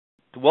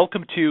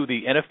Welcome to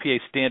the NFPA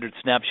Standard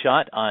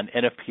Snapshot on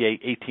NFPA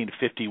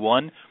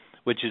 1851,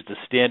 which is the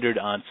standard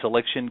on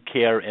selection,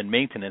 care, and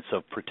maintenance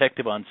of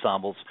protective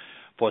ensembles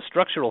for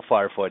structural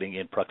firefighting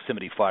and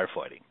proximity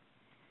firefighting.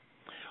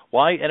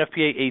 Why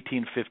NFPA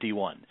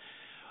 1851?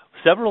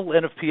 Several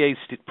NFPA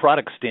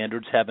product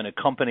standards have an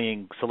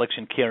accompanying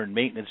selection, care, and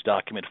maintenance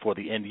document for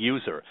the end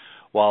user,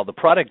 while the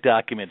product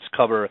documents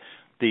cover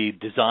the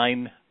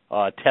design,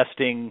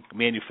 testing,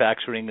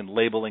 manufacturing, and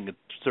labeling and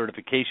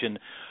certification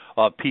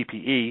of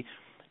PPE.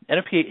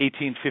 NFPA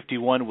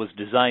 1851 was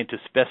designed to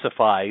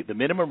specify the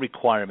minimum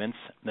requirements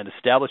and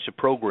establish a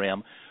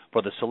program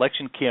for the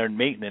selection, care, and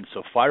maintenance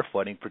of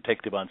firefighting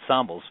protective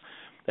ensembles,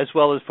 as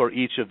well as for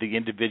each of the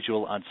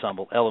individual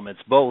ensemble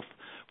elements, both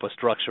for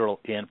structural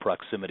and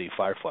proximity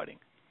firefighting.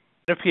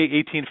 NFPA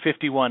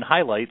 1851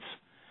 highlights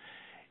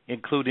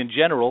include in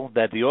general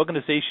that the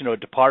organization or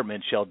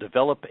department shall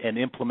develop and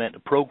implement a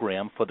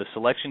program for the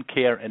selection,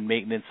 care, and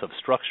maintenance of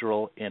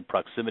structural and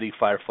proximity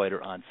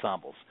firefighter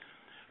ensembles.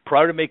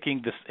 Prior to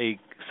making a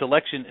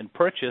selection and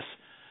purchase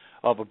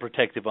of a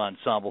protective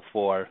ensemble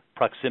for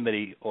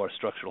proximity or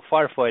structural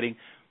firefighting,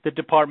 the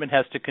department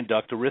has to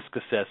conduct a risk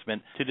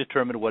assessment to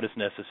determine what is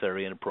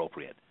necessary and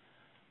appropriate.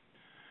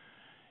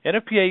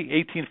 NFPA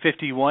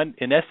 1851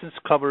 in essence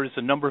covers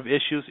a number of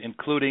issues,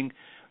 including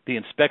the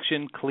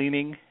inspection,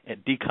 cleaning,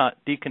 and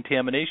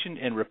decontamination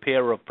and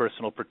repair of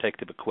personal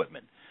protective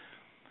equipment.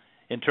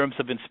 In terms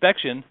of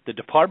inspection, the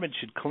department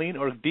should clean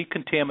or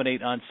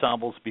decontaminate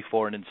ensembles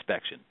before an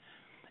inspection.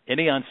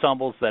 Any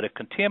ensembles that are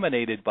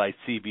contaminated by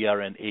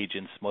CBRN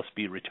agents must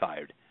be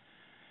retired.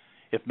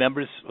 If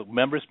members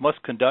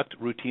must conduct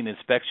routine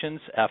inspections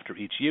after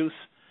each use,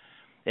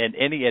 and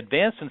any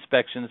advanced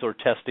inspections or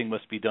testing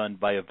must be done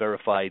by a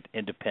verified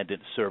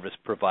independent service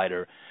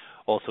provider,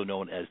 also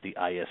known as the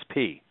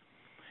ISP.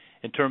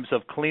 In terms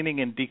of cleaning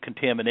and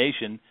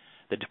decontamination,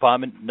 the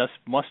department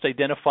must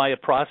identify a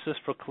process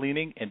for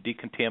cleaning and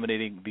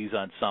decontaminating these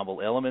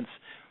ensemble elements,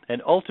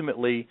 and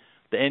ultimately,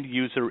 the end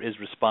user is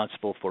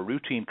responsible for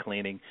routine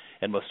cleaning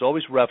and must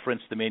always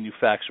reference the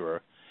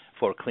manufacturer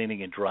for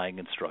cleaning and drying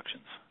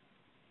instructions.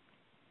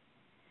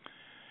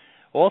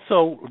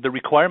 Also, the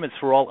requirements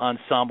for all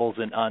ensembles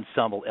and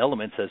ensemble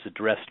elements as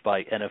addressed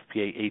by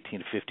NFPA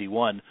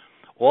 1851,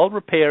 all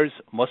repairs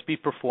must be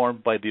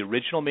performed by the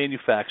original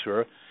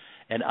manufacturer,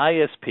 an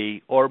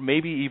ISP, or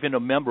maybe even a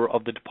member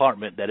of the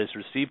department that has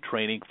received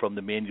training from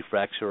the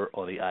manufacturer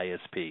or the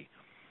ISP.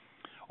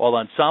 All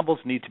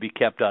ensembles need to be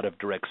kept out of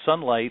direct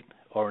sunlight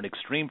or in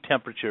extreme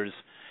temperatures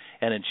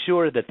and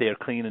ensure that they are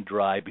clean and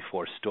dry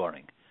before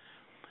storing.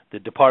 The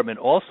department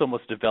also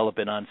must develop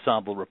an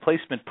ensemble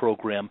replacement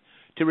program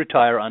to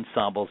retire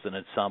ensembles and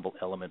ensemble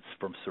elements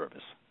from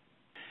service.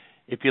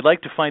 If you'd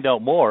like to find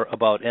out more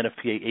about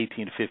NFPA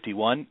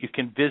 1851, you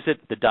can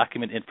visit the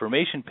document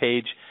information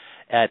page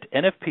at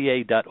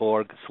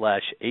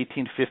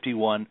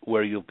nfpa.org/1851,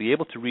 where you'll be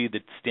able to read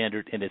the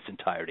standard in its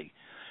entirety.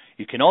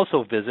 You can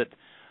also visit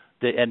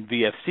the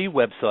NVFC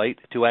website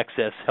to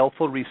access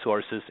helpful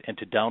resources and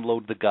to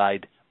download the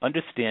guide,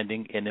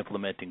 Understanding and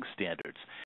Implementing Standards.